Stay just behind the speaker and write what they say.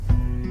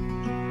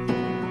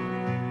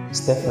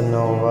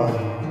Stefanovah,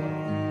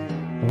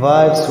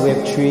 Vibes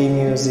Web3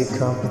 Music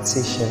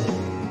Competition,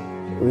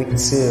 Week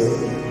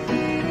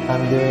 2.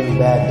 I'm Doing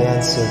Bad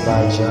Dancer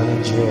by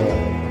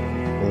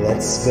Drille.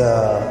 Let's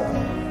go.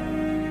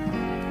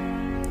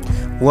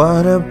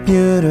 What a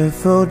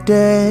beautiful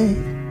day,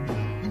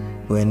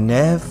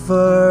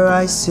 whenever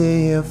I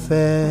see your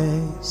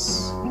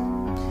face.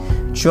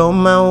 Throw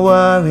my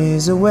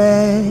worries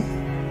away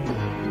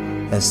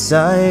as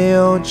I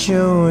hold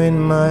you in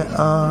my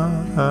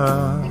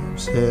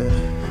arms, yeah.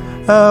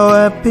 How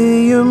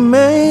happy you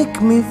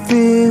make me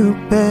feel,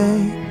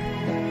 babe.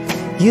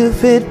 You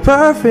fit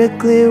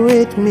perfectly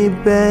with me,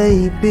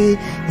 baby.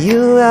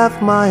 You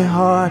have my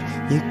heart,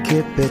 you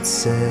keep it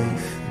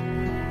safe.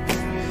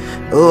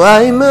 Oh,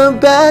 I'm a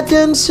bad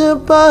dancer,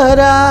 but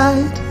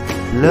I'd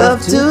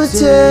love to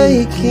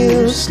take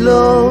you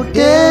slow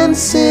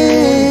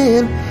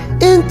dancing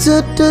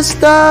into the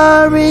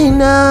starry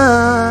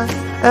night,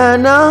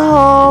 and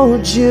I'll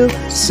hold you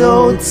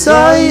so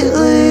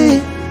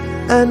tightly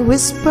and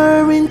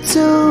whisper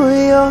into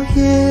your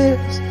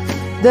ears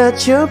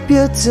that you're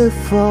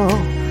beautiful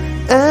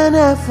and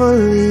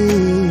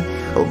heavenly.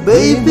 Oh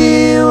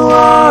baby, you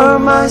are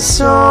my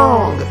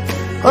song.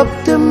 Hope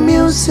the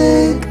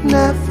music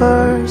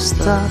never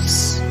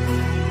stops,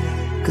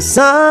 'cause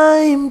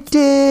I'm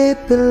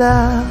deep in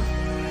love.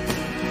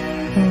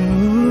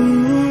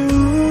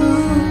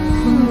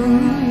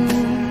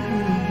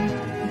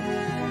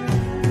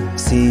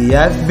 See,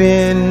 I've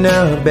been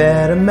a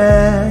better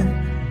man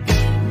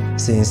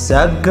since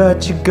I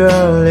got you,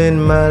 girl,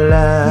 in my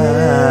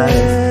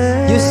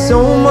life. You're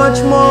so much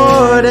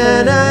more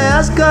than I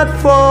asked God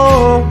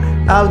for.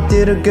 How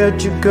did I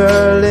get you,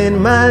 girl,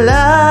 in my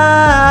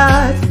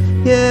life?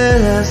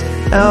 Yes,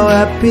 how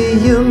happy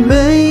you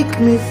make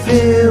me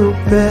feel,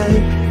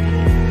 babe.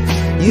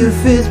 You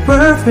fit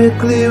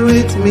perfectly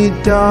with me,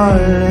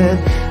 darling.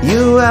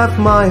 You have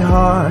my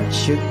heart,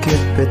 you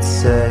keep it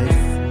safe.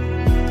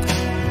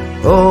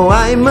 Oh,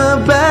 I'm a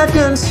bad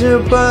dancer,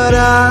 but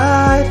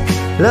I'd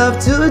love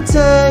to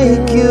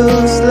take you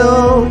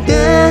slow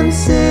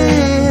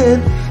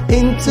dancing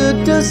into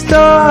the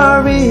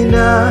starry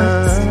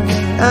night,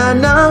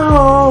 and I'll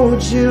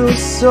hold you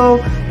so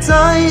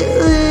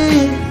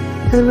tightly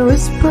and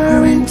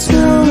whisper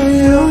into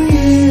your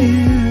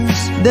ears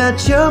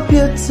that you're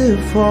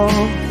beautiful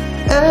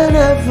and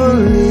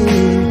heavenly.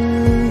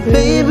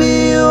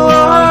 Baby, you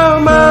are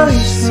my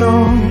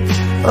song.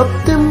 Hope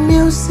the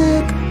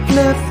music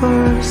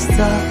never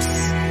stops.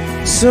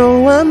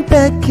 So I'm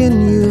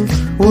begging you,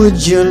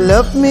 would you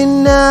love me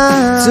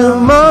now?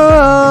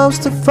 Tomorrow's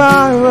too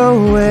far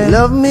away.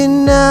 Love me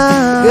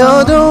now.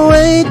 Girl, don't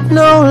wait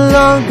no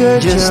longer.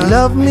 Just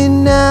love me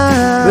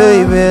now.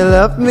 Baby,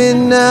 love me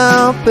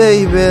now.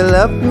 Baby,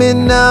 love me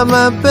now.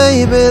 My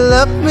baby,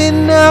 love me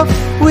now.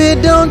 We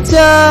don't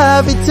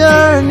have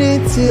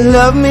eternity.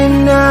 Love me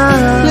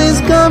now. Please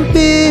come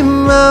be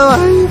my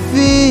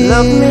wifey.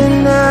 Love me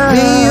now.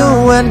 Me, you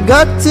and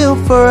God till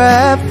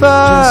forever.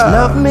 Just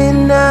love me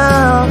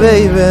now.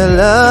 Baby,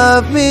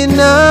 love me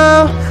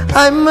now.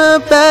 I'm a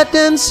bad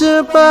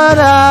dancer, but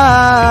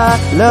I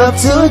love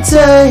to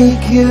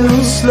take you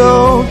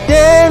slow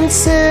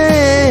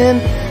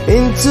dancing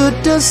into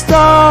the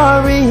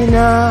starry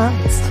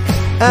night,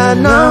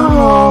 and I'll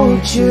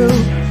hold you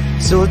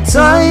so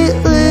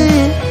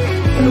tightly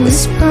and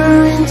whisper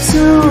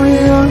into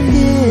your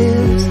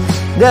ears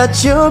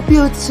that you're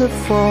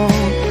beautiful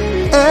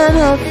and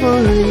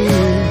heavenly.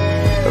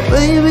 But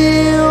baby,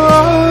 you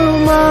are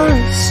my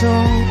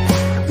song.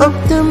 Hope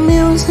the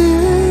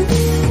music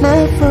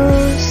never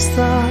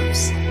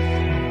stops,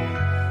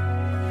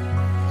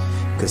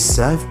 'cause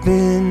I've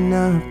been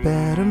a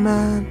better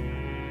man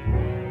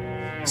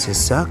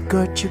since I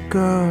got you,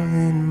 girl,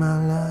 in my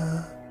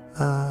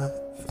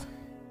life.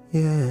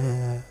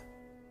 Yeah.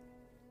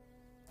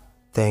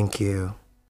 Thank you.